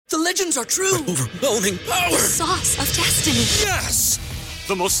The legends are true. Overwhelming power. Sauce of destiny. Yes!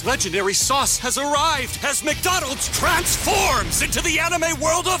 The most legendary sauce has arrived as McDonald's transforms into the anime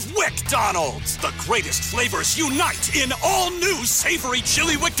world of WickDonald's. The greatest flavors unite in all new savory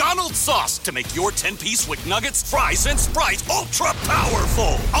chili McDonald's sauce to make your 10-piece Wick Nuggets, fries, and Sprite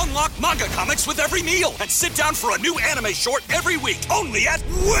ultra-powerful. Unlock manga comics with every meal and sit down for a new anime short every week only at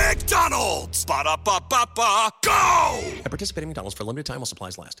WickDonald's. Ba-da-ba-ba-ba, go! At participating McDonald's for a limited time while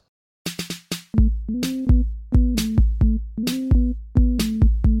supplies last.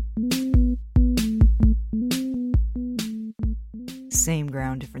 Same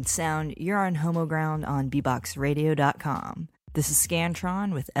ground, different sound. You're on Homo Ground on bboxradio.com. This is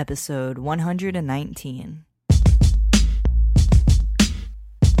Scantron with episode 119.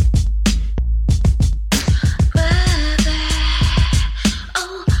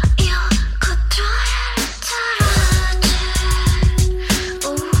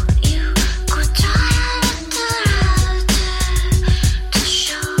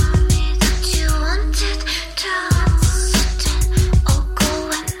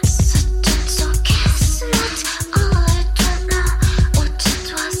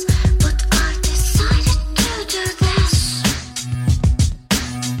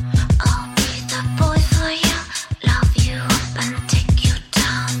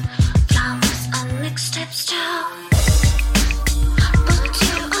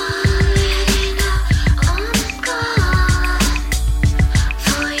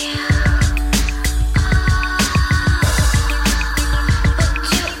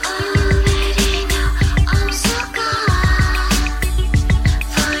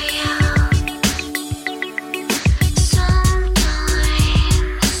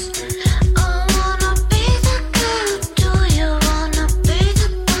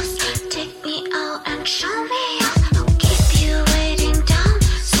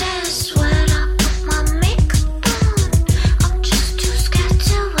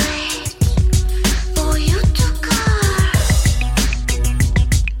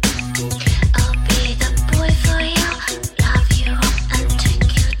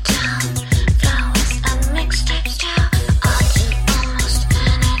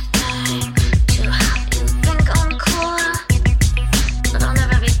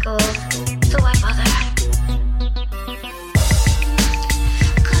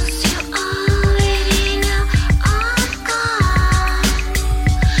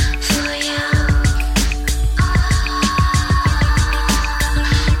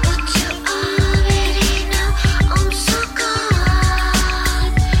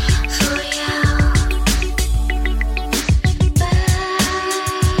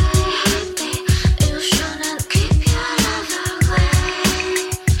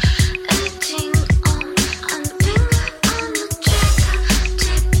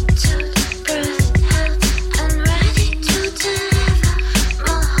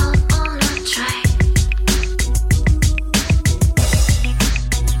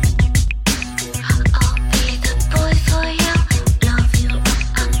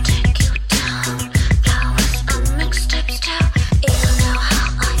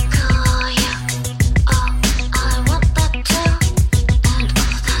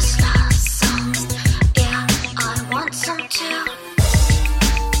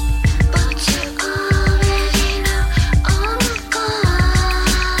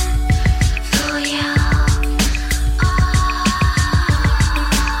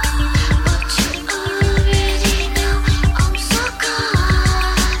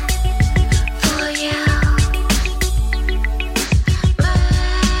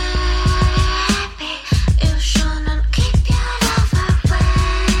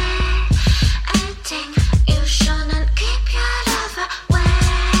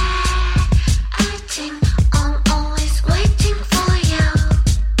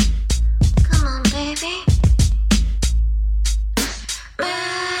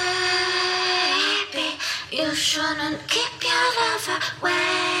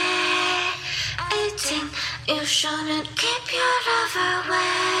 You shouldn't keep your love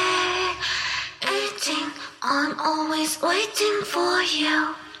away. I'm always waiting for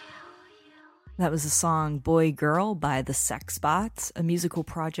you. That was the song Boy Girl by the Sex Bots, a musical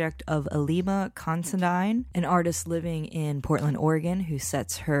project of Alima Considine, an artist living in Portland, Oregon, who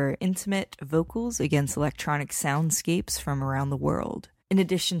sets her intimate vocals against electronic soundscapes from around the world. In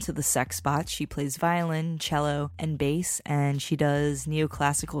addition to the Sex Bots, she plays violin, cello, and bass, and she does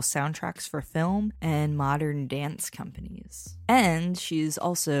neoclassical soundtracks for film and modern dance companies. And she's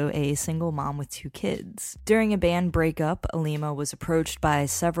also a single mom with 2 kids. During a band breakup, Alima was approached by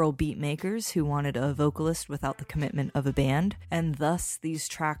several beat makers who wanted a vocalist without the commitment of a band, and thus these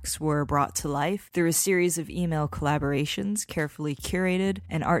tracks were brought to life through a series of email collaborations carefully curated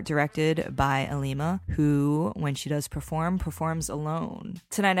and art directed by Alima, who, when she does perform, performs alone.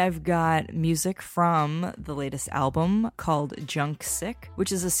 Tonight I've got music from the latest album called Junk Sick,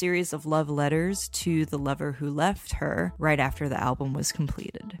 which is a series of love letters to the lover who left her right after the album was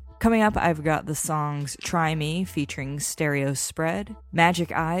completed. Coming up, I've got the songs Try Me featuring Stereo Spread,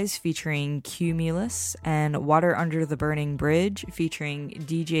 Magic Eyes featuring Cumulus, and Water Under the Burning Bridge featuring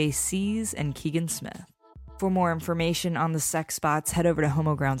DJ C's and Keegan Smith. For more information on the Sex Spots, head over to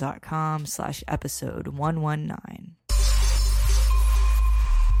homoground.com/episode 119.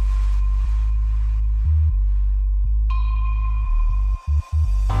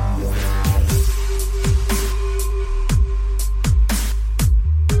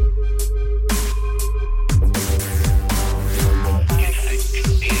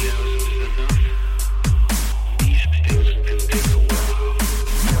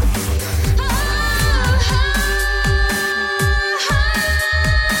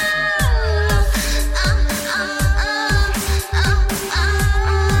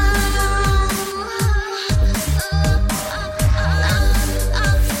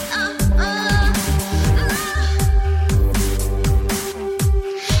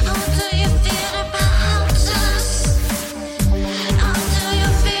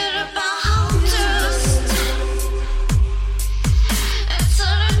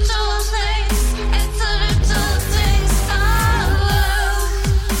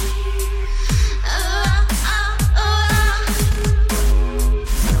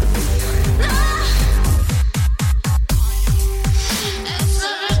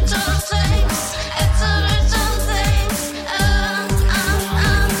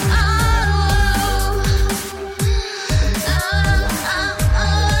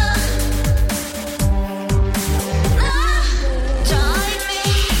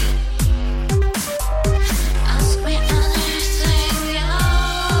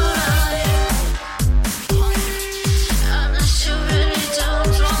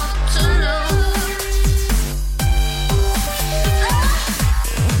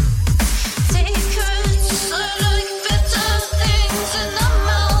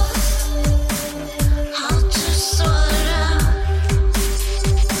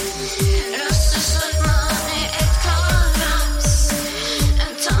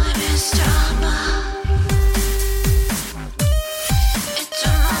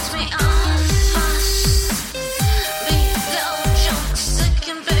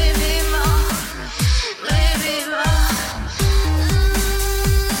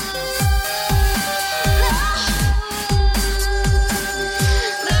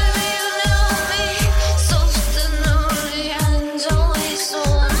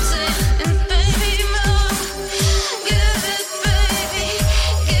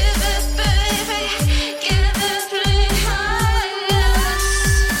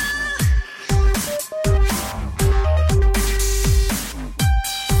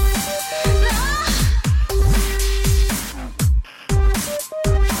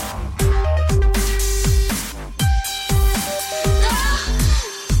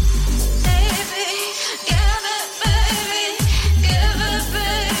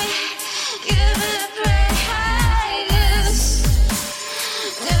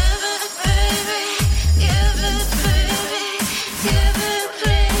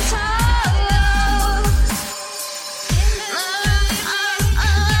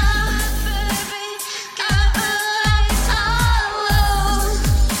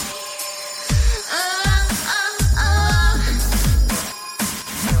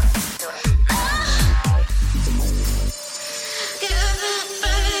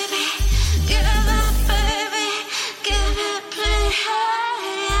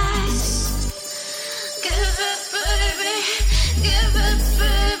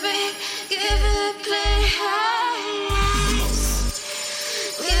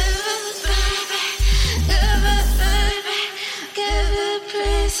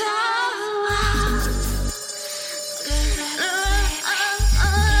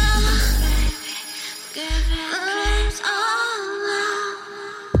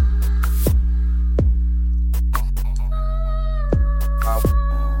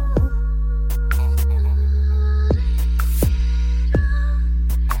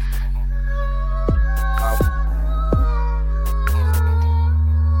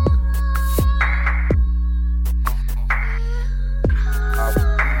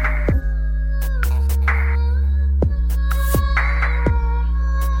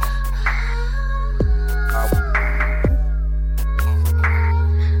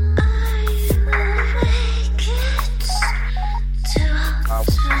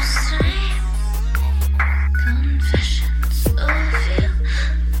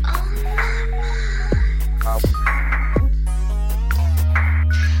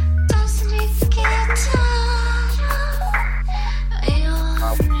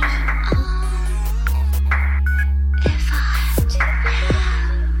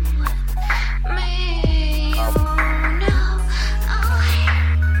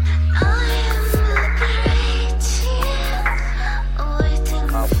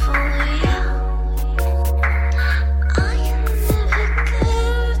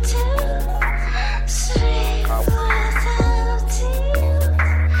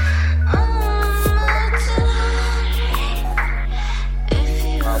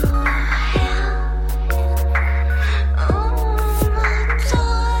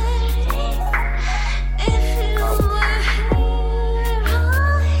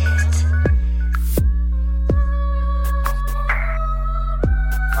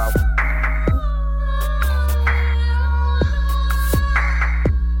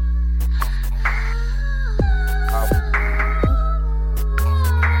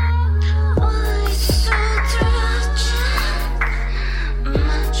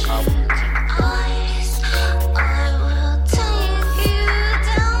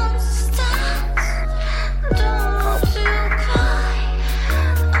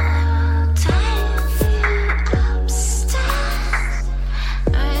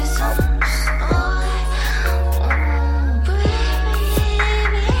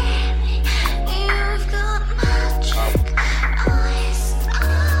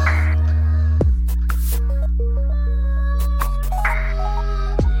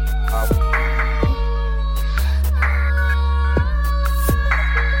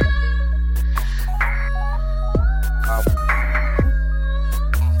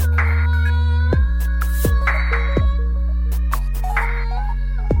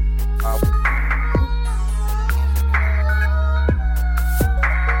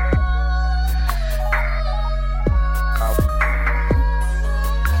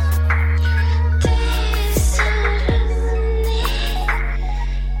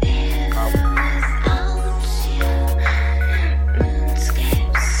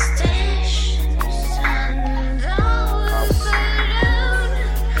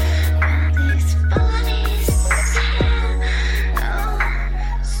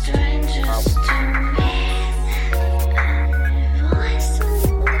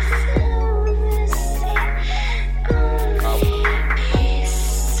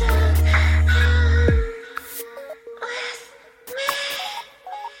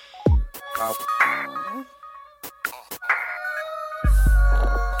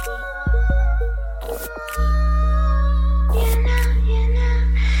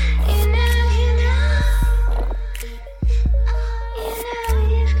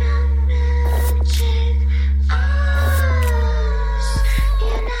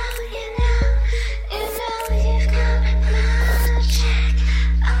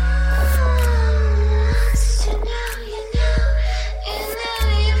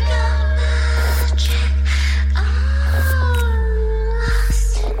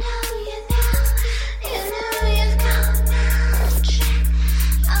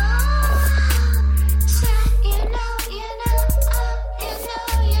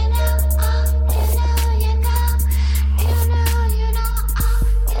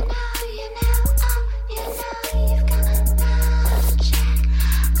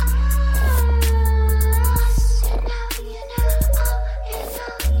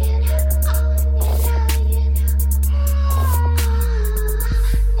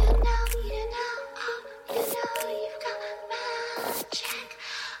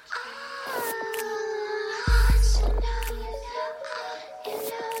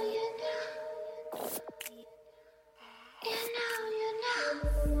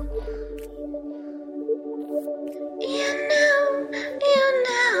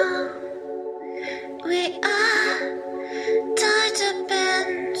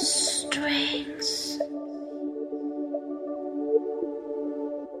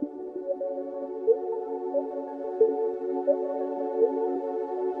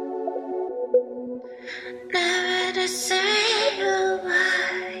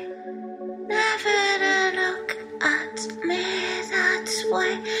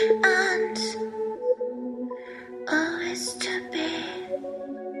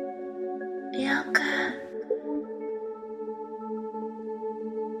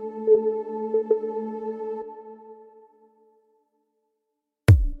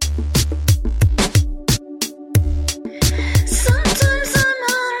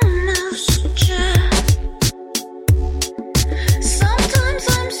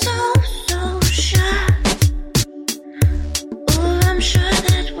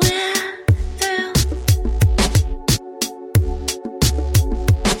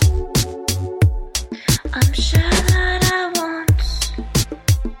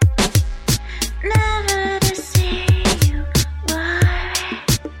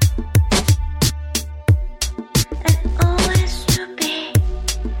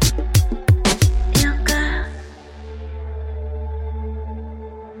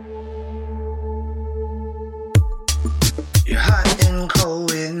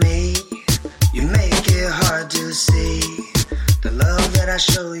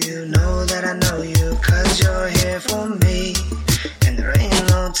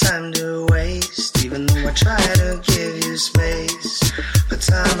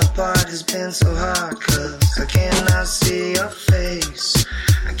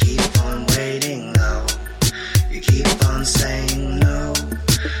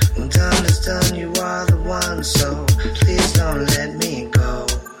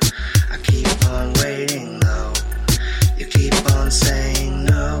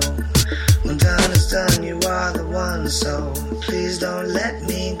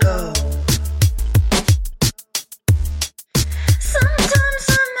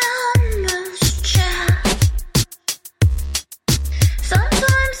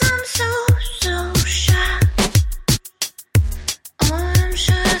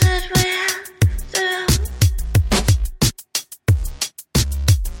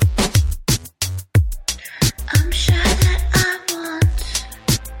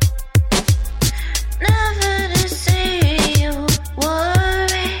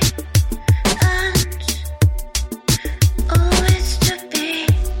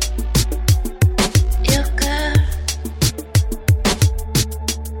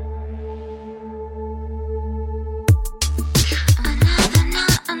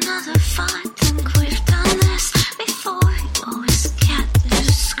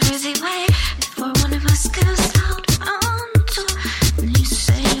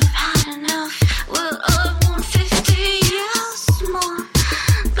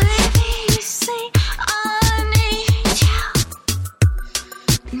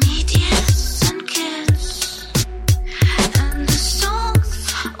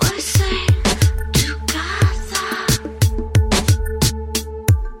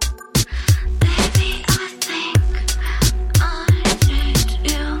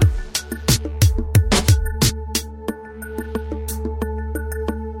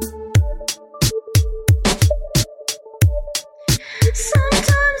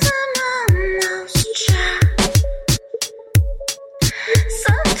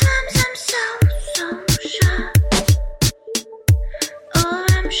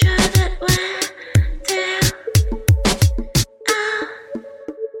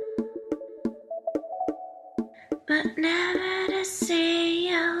 but never to see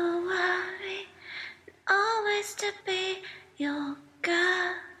you worry. Always to be your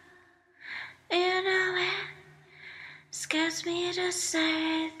girl. You know it scares me to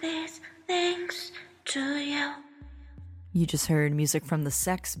say these things to you. You just heard music from the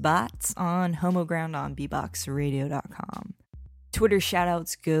Sex Bots on Homoground on BBoxRadio.com. Twitter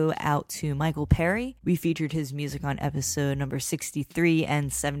shoutouts go out to Michael Perry. We featured his music on episode number 63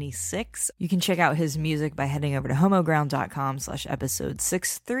 and 76. You can check out his music by heading over to homoground.com/episode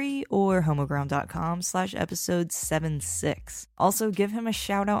 63 or homoground.com/episode 76. Also, give him a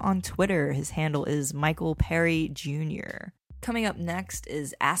shout out on Twitter. His handle is Michael Perry Jr. Coming up next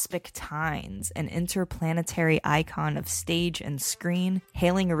is Aspic Tynes, an interplanetary icon of stage and screen,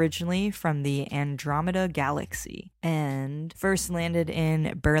 hailing originally from the Andromeda Galaxy, and first landed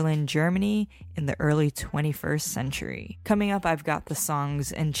in Berlin, Germany in the early 21st century. Coming up, I've got the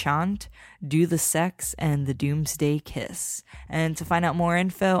songs Enchant, Do the Sex, and The Doomsday Kiss. And to find out more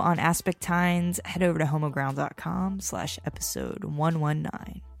info on Aspic Tynes, head over to homoground.com/episode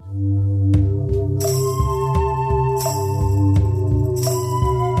 119.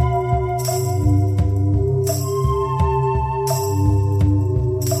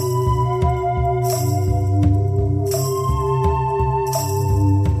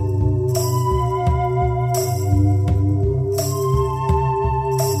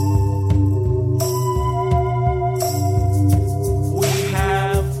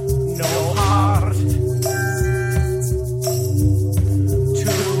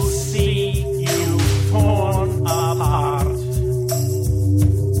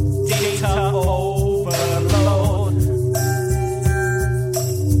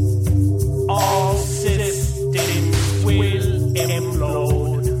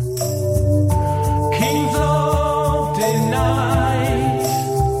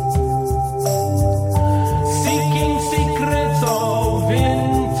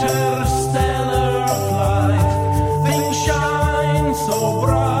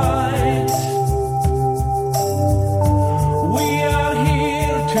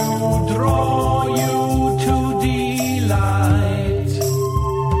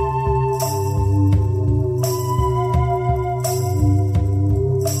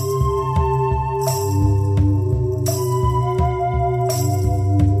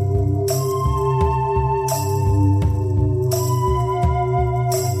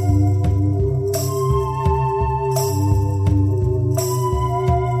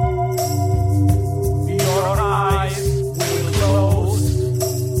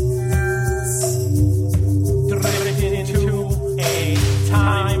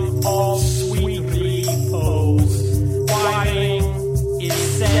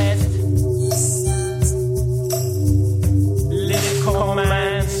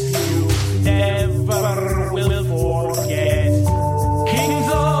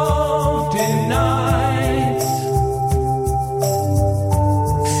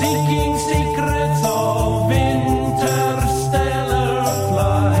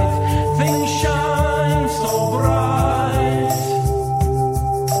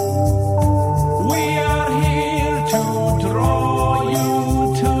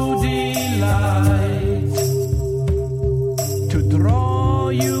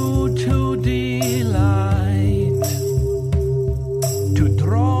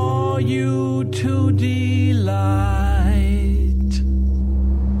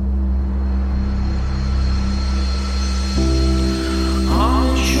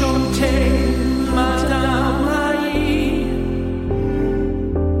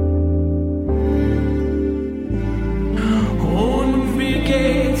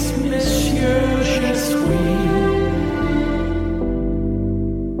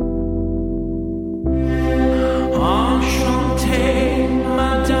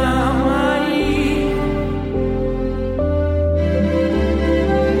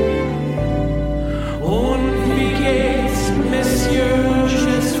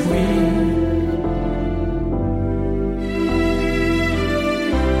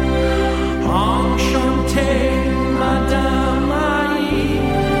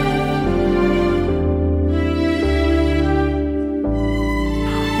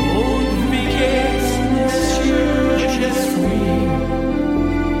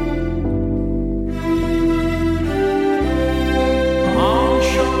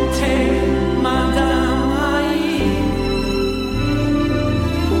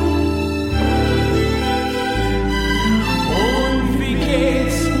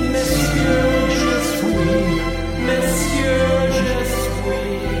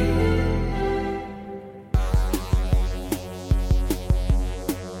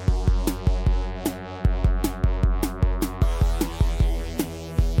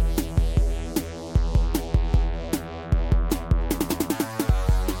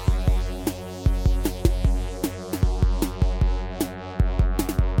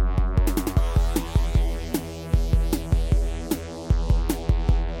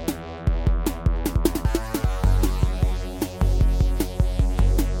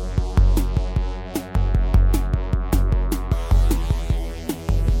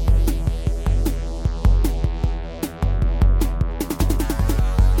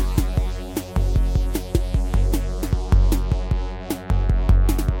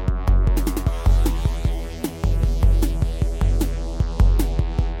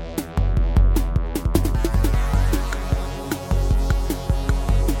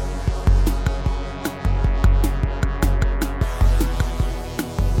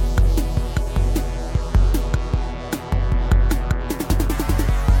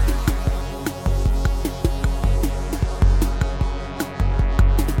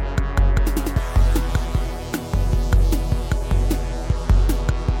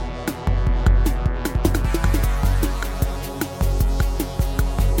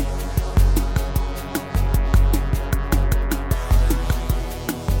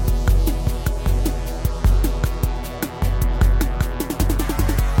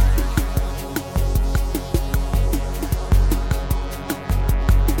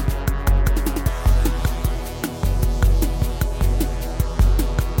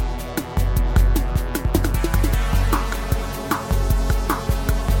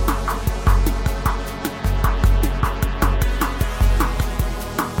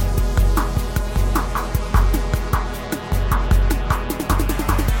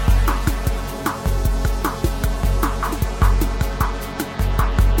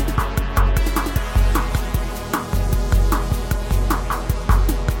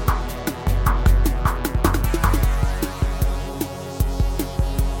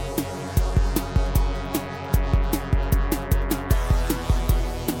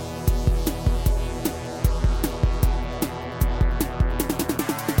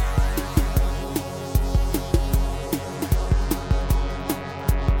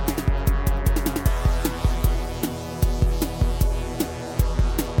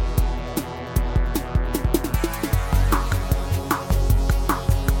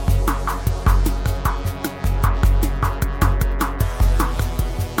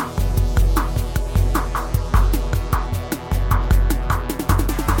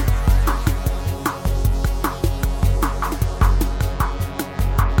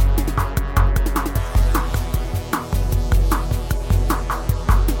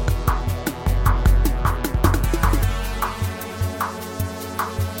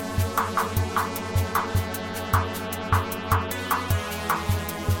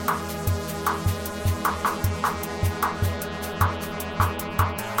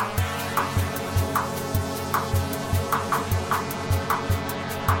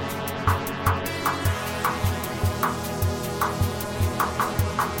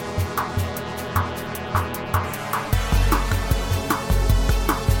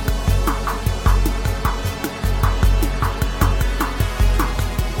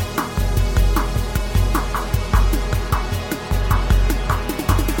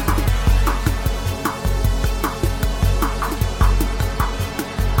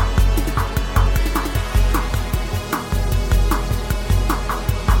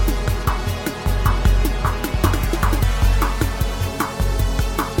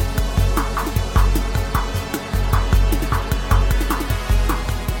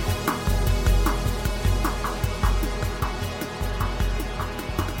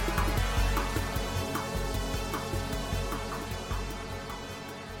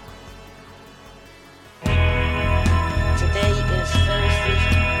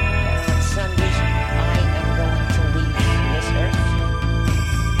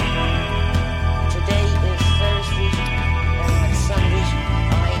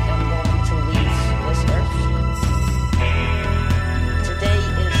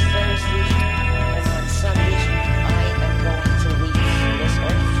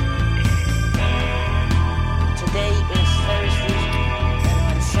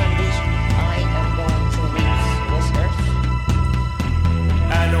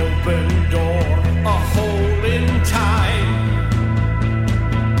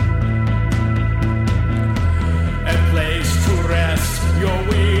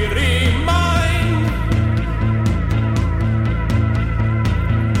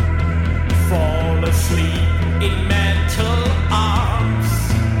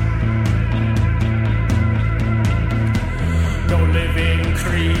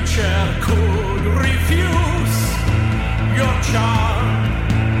 creature could refuse your charm.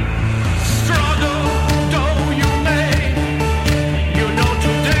 Struggle though you may, you know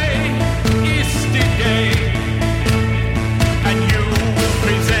today is the day, and you will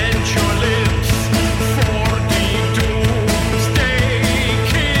present your lips for the doomsday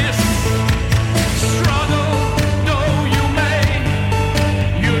kiss. Struggle though you may,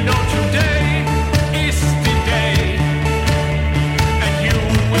 you know today is the day, and you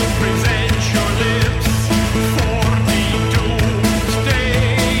will present your lips for the doomsday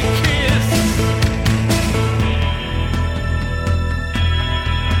kiss.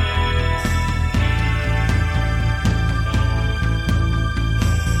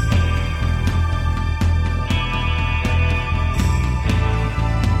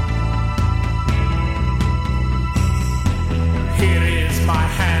 Here is my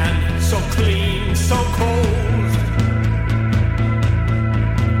hand, so clean, so cold.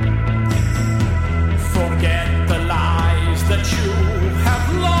 Forget the lies that you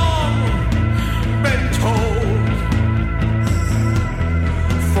have long been told.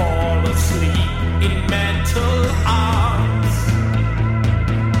 Fall asleep in mental arms.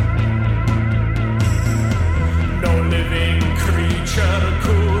 No living creature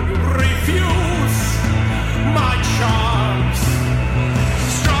could refuse my charms.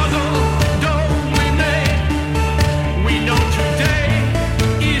 Struggle though we may, we know today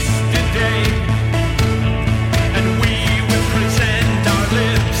is the day, and we will present our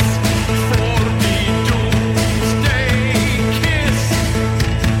lips for the doomsday kiss.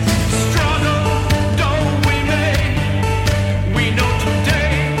 Struggle though we may, we know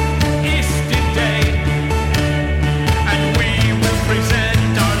today is the day, and we will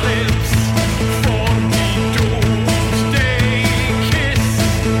present our lips for the doomsday kiss.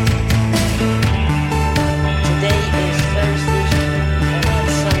 Today is Thursday, and on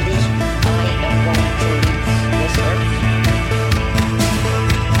Sunday I am going to leave this earth.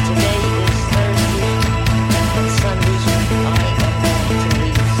 Today is Thursday, and on Sunday I am going to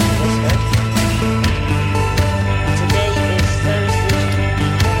leave this earth. Today is Thursday, and on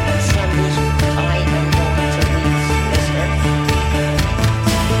Sunday I am going to leave this earth.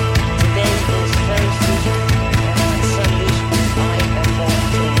 Today is Thursday, and on Sunday I am going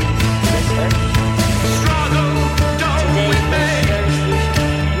to leave this earth. Struggle though we may,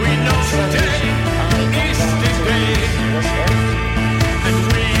 we know today is the day, and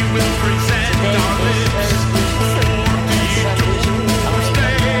we will present our lips for the doomsday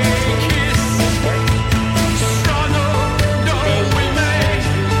kiss. Struggle though we may,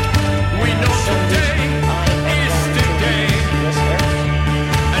 we know today is the day,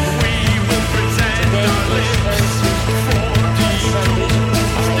 and we will present our lips for the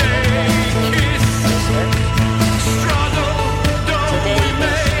doomsday kiss. Struggle though we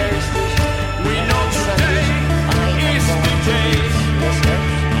may, we know today is the day,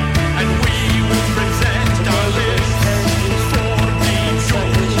 and we will present our lips for the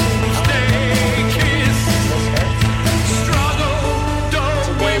doomsday kiss. Struggle though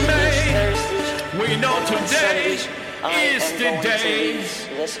we may, we know today is the day,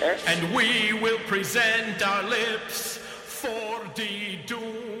 and we will present our lips for the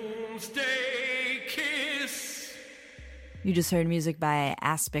doomsday kiss. You just heard music by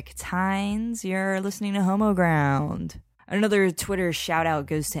Aspic Tynes. You're listening to Homo Ground. Another Twitter shout out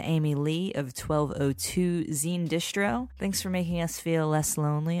goes to Amy Lee of 1202 Zine Distro. Thanks for making us feel less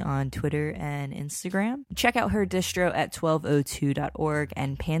lonely on Twitter and Instagram. Check out her distro at 1202.org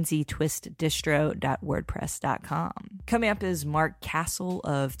and pansytwistdistro.wordpress.com. Coming up is Mark Castle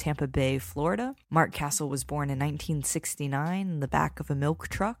of Tampa Bay, Florida. Mark Castle was born in 1969 in the back of a milk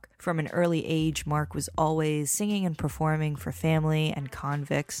truck. From an early age, Mark was always singing and performing for family and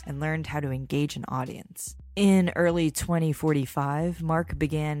convicts and learned how to engage an audience. In early 2045, Mark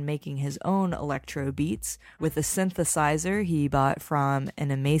began making his own electro beats with a synthesizer he bought from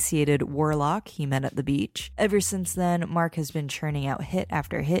an emaciated warlock he met at the beach. Ever since then, Mark has been churning out hit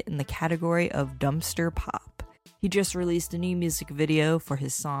after hit in the category of dumpster pop. He just released a new music video for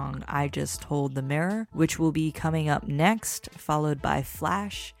his song I Just Hold the Mirror, which will be coming up next, followed by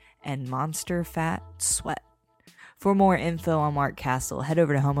Flash and Monster Fat Sweat. For more info on Mark Castle, head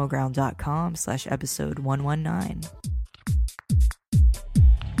over to homoground.com/episode 119.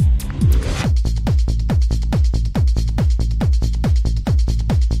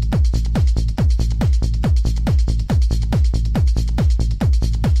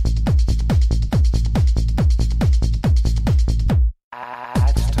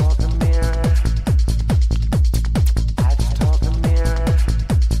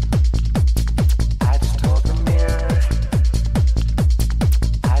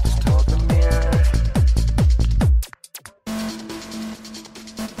 I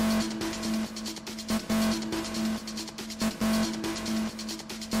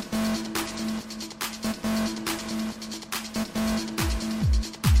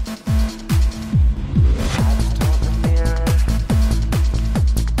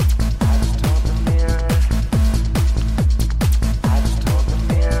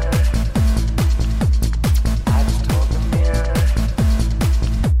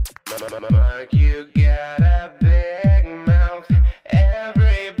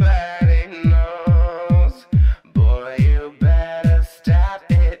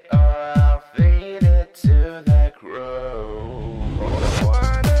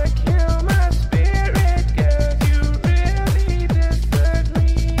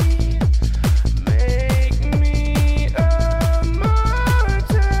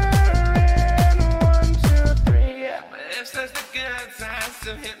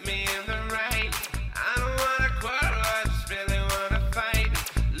hit me in the right. I don't wanna quarrel, I just really wanna fight.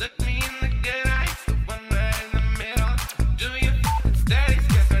 Look me in the good eyes, the one right in the middle. Do your fucking studies,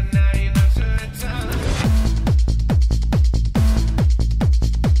 'cause right now you know so little.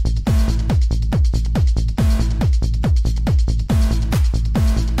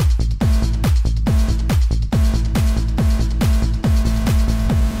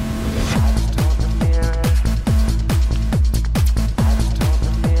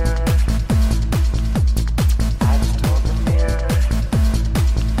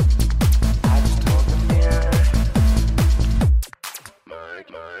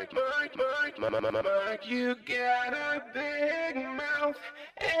 Mark, you got a big mouth,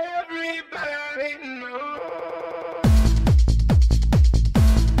 everybody knows.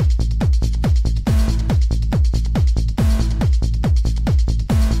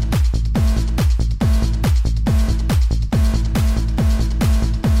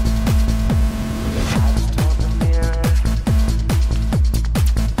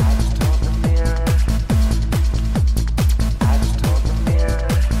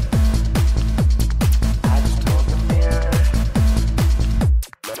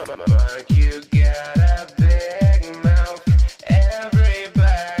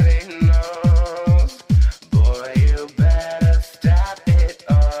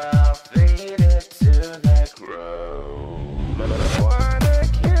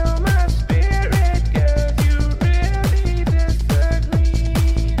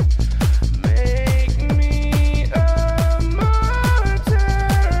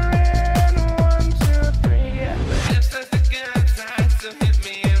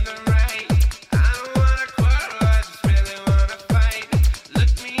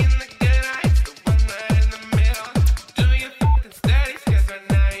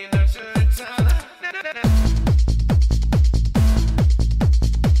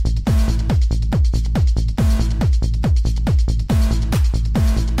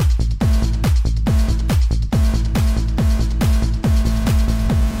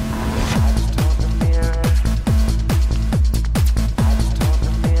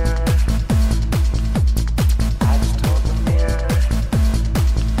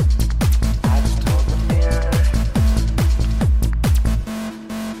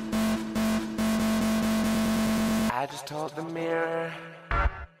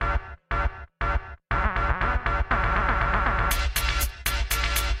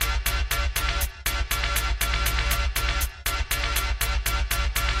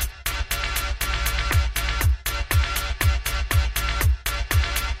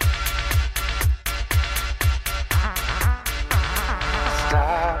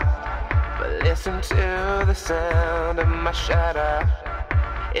 Listen to the sound of my shutter.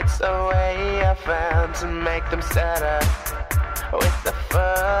 It's a way I found to make them stutter. With the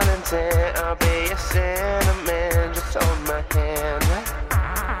full intent, I'll be a cinnamon. Just hold my hand.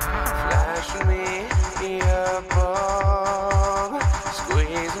 Flash me your bulb.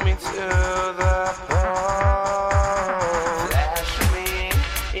 Squeeze me to the bone. Flash me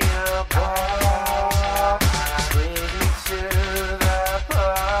your bulb. Squeeze me to the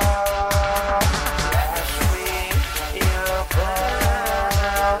bone. Flash me your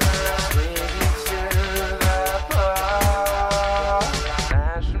bulb. Squeeze me to the bone.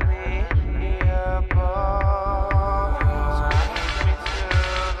 Flash me your bulb. Squeeze me to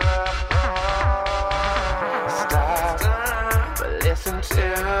the bone. Stop, but listen to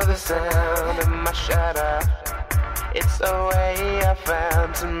the sound of my shutter. It's a way I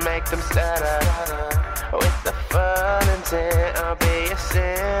found to make them stutter. With the full intent, I'll be a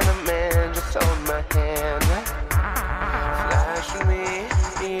cinnamon. Just hold my hand. Flash me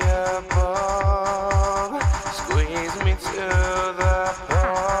your bulb. Squeeze me to the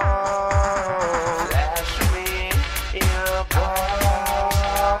bone. Flash me your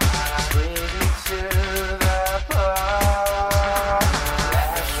bulb. Squeeze me to the bone.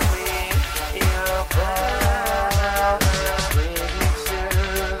 Flash me your bulb. Squeeze me to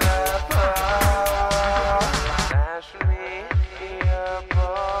the bone. Flash me your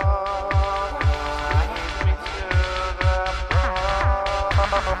bulb.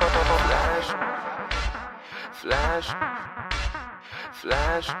 Flash,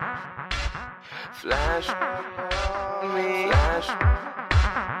 flash, flash, me, flash,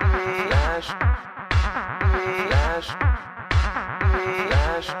 me, flash, me, flash, me,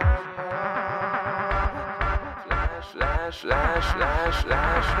 flash, flash, flash, flash, flash,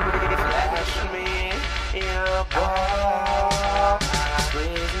 flash me, your ball,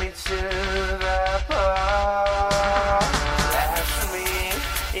 squeeze me to the ball, flash me,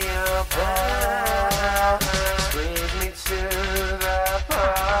 your ball. Squeeze me to the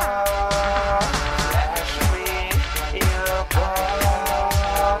bone.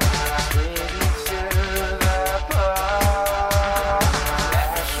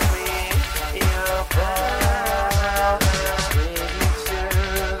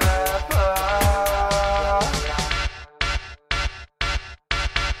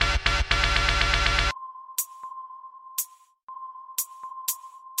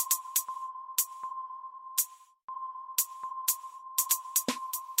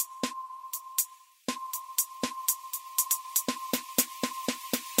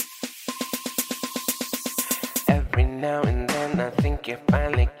 Every now and then I think you're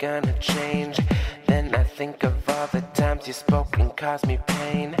finally gonna change. Then I think of all the times you spoke and caused me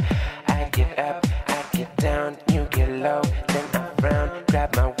pain. I get up, I get down, you get low, then I frown,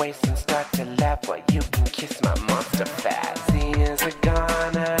 grab my waist and start to laugh while you can kiss my monster fat. See, is a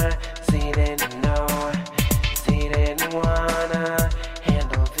goner, see, didn't know, see, didn't wanna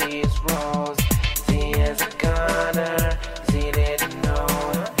handle these roles. See, is a goner, see, didn't know,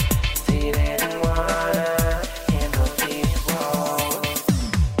 see, didn't wanna handle these roles.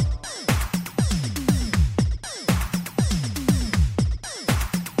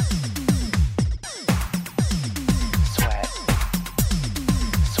 Sweat,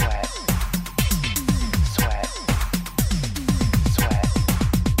 sweat, sweat, sweat.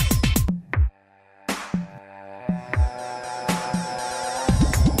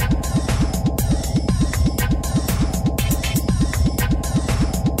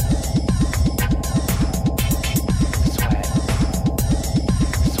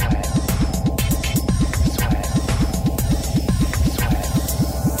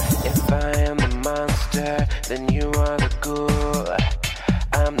 If I am the monster, then you are the ghoul.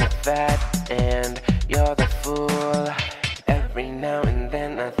 I'm the fat and you're the fool. Every now and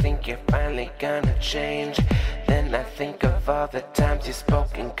then I think you're finally gonna change. Then I think of all the times you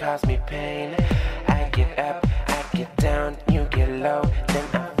spoke and caused me pain. I get up, I get down, you get low, then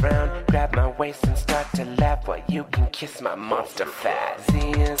I frown, grab my waist and start to laugh while you can kiss my monster fat.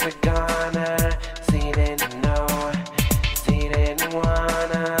 See, is a goner, see, didn't know, see, didn't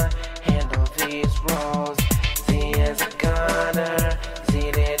wanna handle these roles. See, is a goner,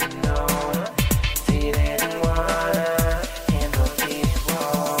 see, didn't know, see, didn't wanna handle these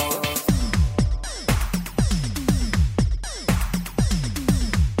roles.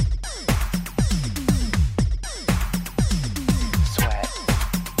 Sweat,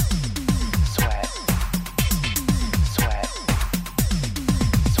 sweat, sweat,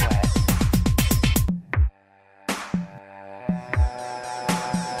 sweat.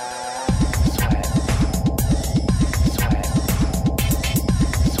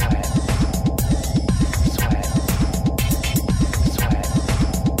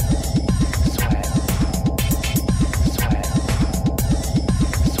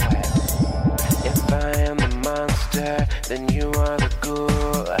 If I am the monster, then you are the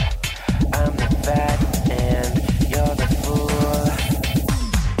ghoul. I'm the fat and you're the fool.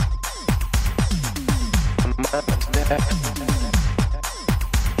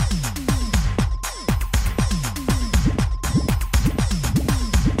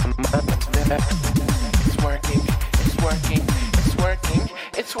 It's working, it's working, it's working,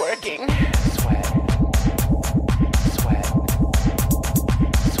 it's working. Sweat, sweat,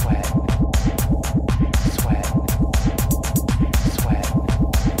 sweat, sweat, sweat, sweat, sweat,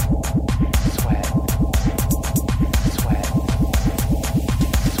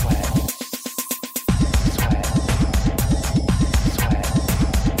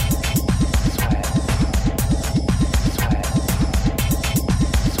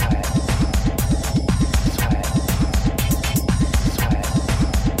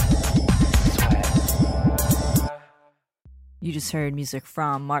 You just heard music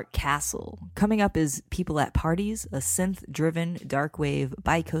from Mark Castle. Coming up is People at Parties, a synth-driven, darkwave,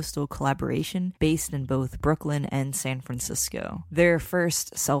 bi-coastal collaboration based in both Brooklyn and San Francisco. Their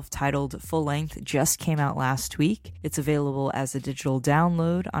first self-titled full-length just came out last week. It's available as a digital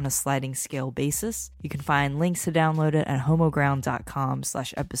download on a sliding scale basis. You can find links to download it at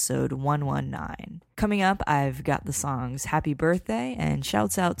homoground.com/episode 119. Coming up, I've got the songs Happy Birthday, and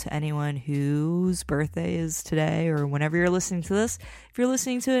shouts out to anyone whose birthday is today or whenever you're listening to this. If you're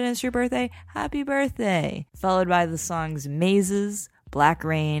listening to it and it's your birthday, happy birthday! Followed by the songs Mazes, Black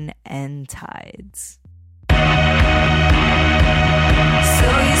Rain, and Tides. So you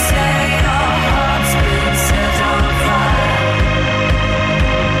say your heart's been set on fire.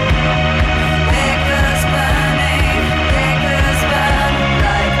 Acres burning, acres burn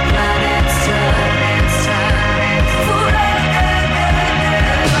like planets turning, turning forever,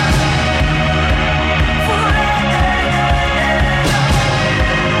 forever.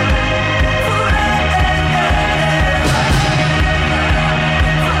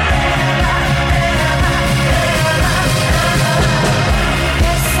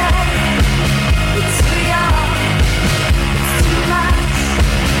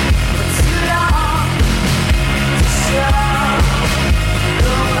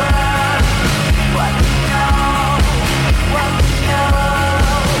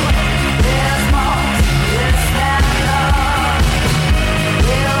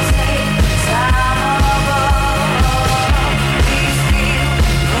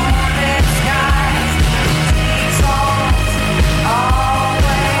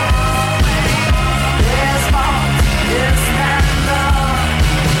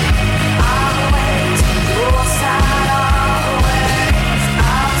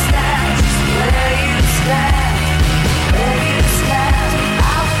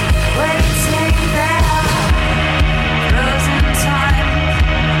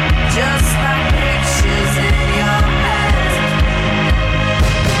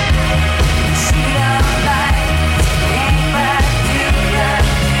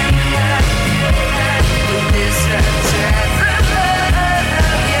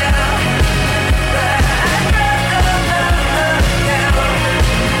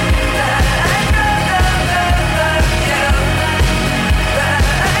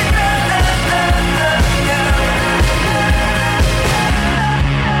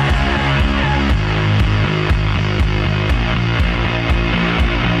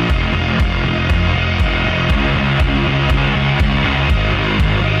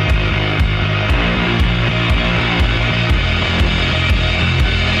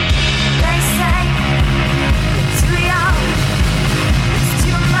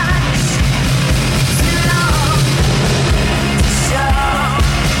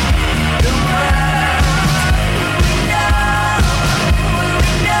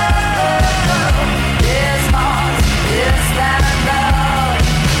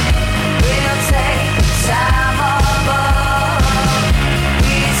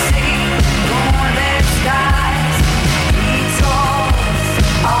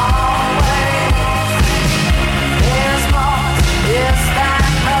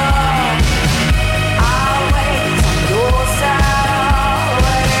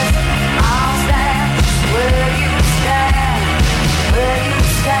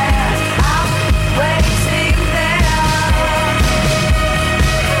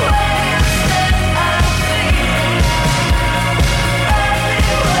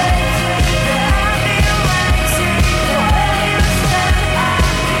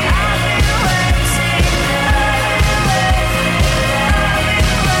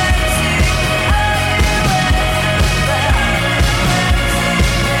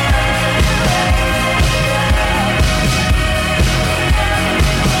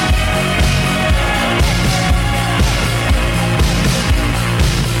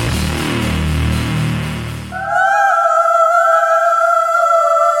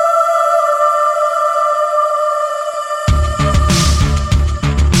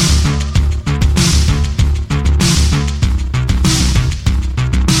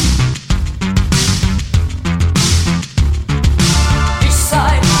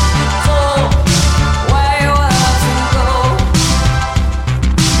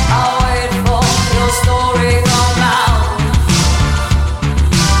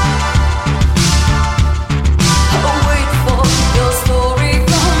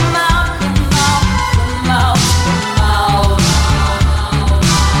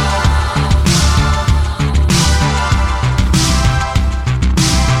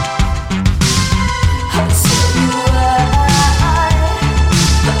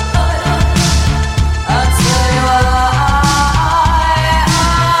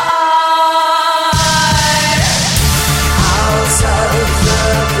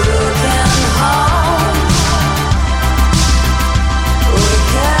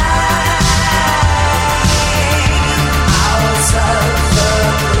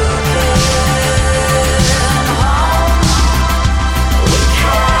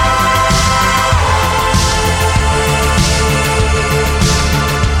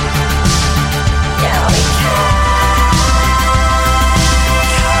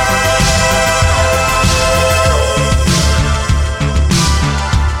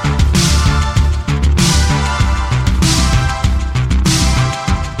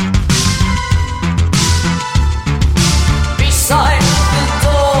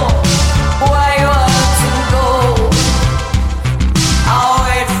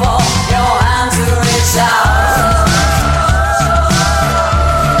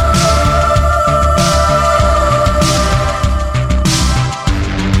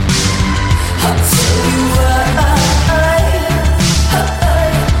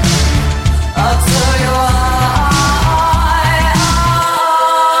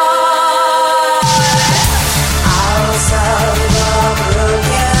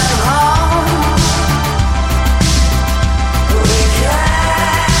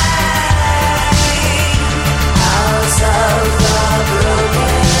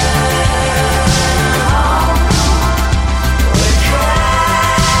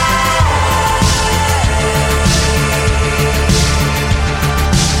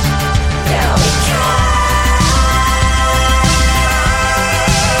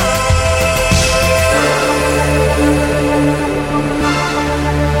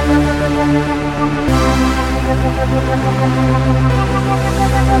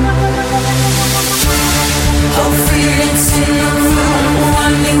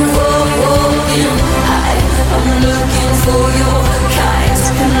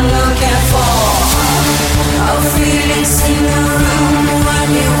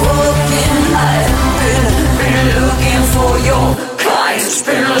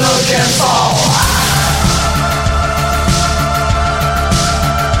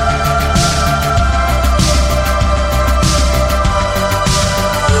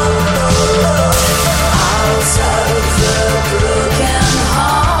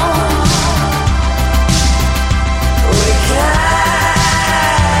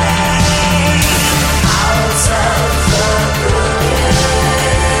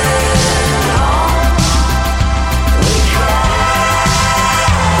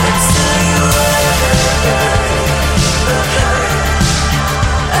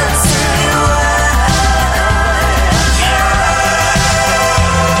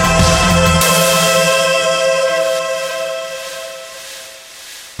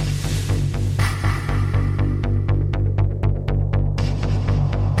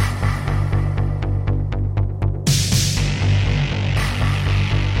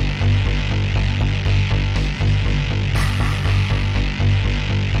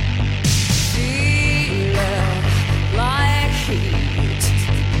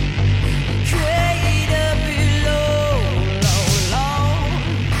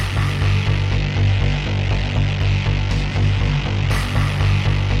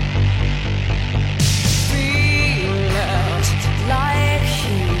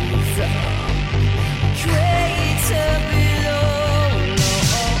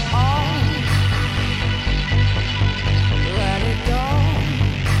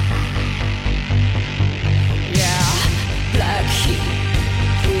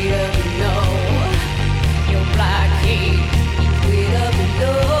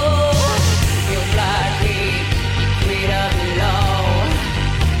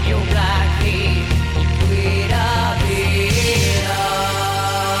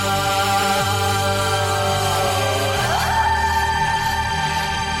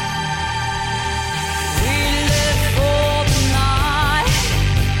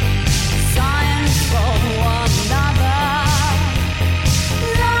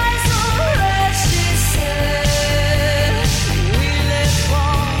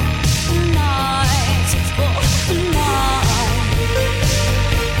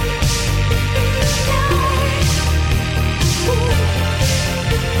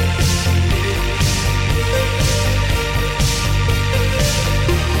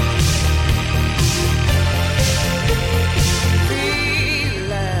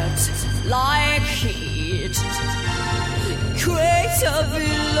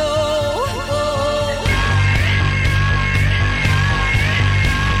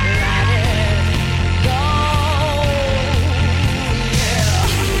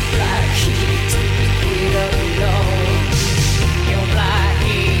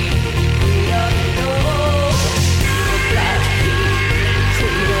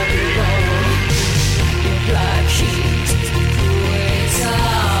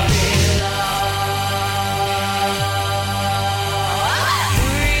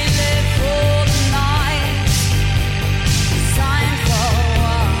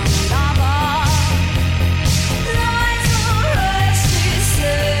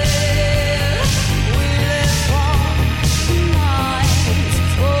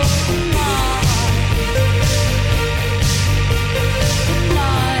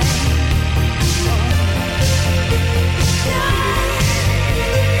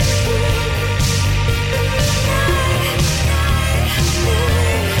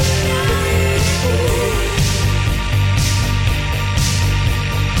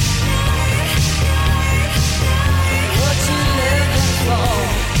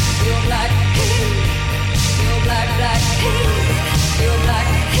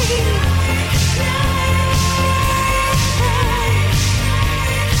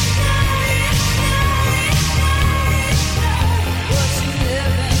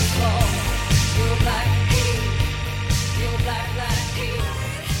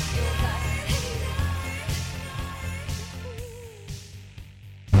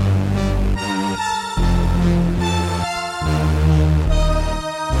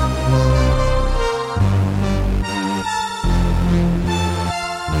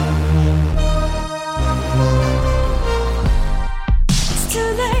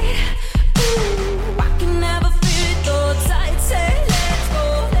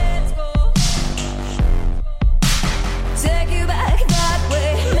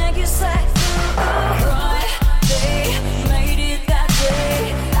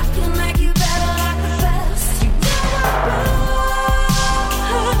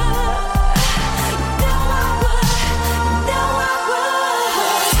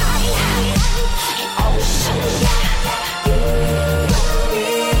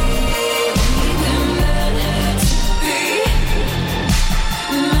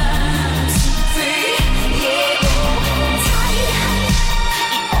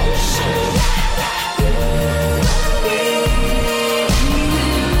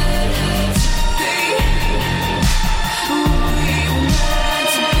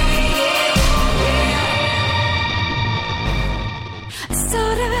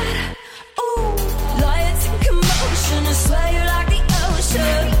 all the better. Ooh, lions in commotion, I swear you're like the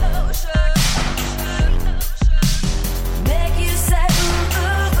ocean. Make you say ooh,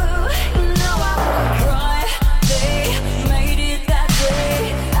 ooh, ooh. You know I would cry. They made it that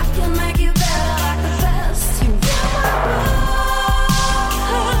way. I can make you better like the best. You know I would.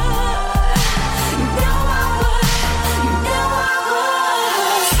 You know I would. You know I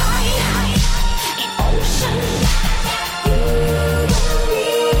would. High in ocean. You and me,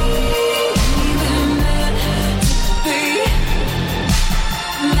 we were meant to be.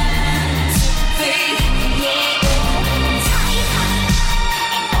 Meant to be. Yeah.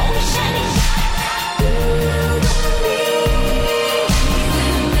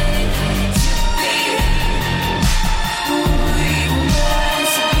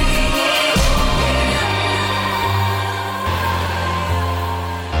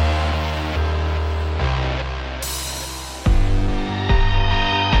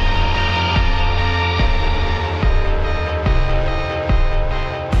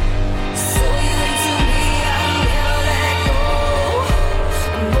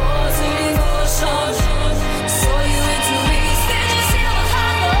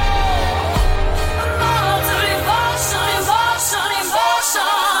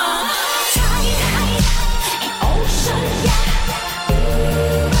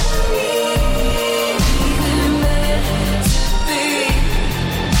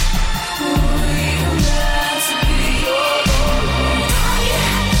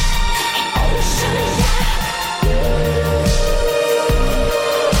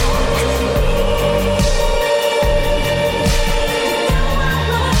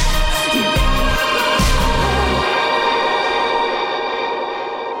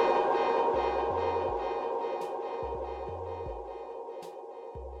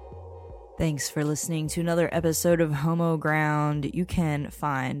 Thanks for listening to another episode of Homo Ground. You can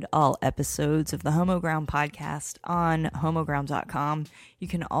find all episodes of the Homo Ground podcast on homoground.com. You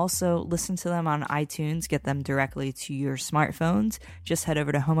can also listen to them on iTunes, get them directly to your smartphones. Just head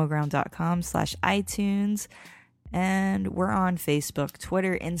over to homoground.com/iTunes. And we're on Facebook,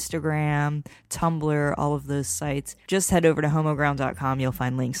 Twitter, Instagram, Tumblr, all of those sites. Just head over to homoground.com. You'll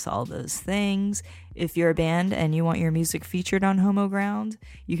find links to all those things. If you're a band and you want your music featured on Homo Ground,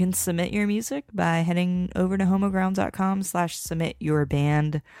 you can submit your music by heading over to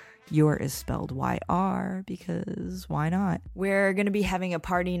homoground.com/submit-your-band. Your is spelled YR because why not? We're going to be having a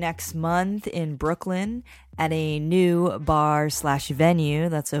party next month in Brooklyn at a new bar/venue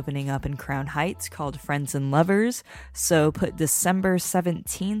that's opening up in Crown Heights called Friends and Lovers. So put December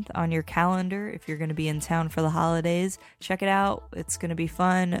 17th on your calendar if you're going to be in town for the holidays. Check it out. It's going to be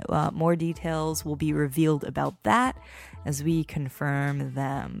fun. More details will be revealed about that as we confirm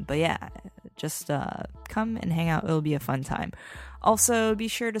them. But yeah, just come and hang out. It'll be a fun time. Also, be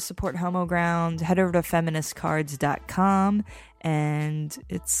sure to support Homo Ground. Head over to feministcards.com, and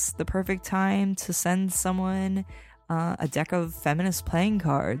it's the perfect time to send someone a deck of feminist playing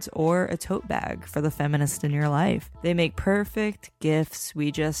cards or a tote bag for the feminist in your life. They make perfect gifts.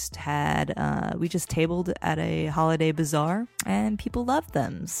 We just tabled at a holiday bazaar, and people love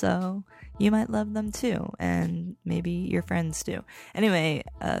them, so you might love them too, and maybe your friends too. Anyway,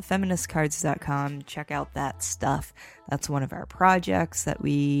 feministcards.com, check out that stuff. That's one of our projects that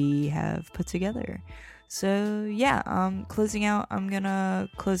we have put together. So yeah, closing out, I'm gonna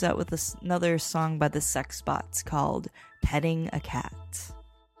close out with another song by the Sex Bots called Petting a Cat.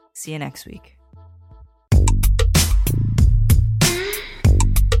 See you next week.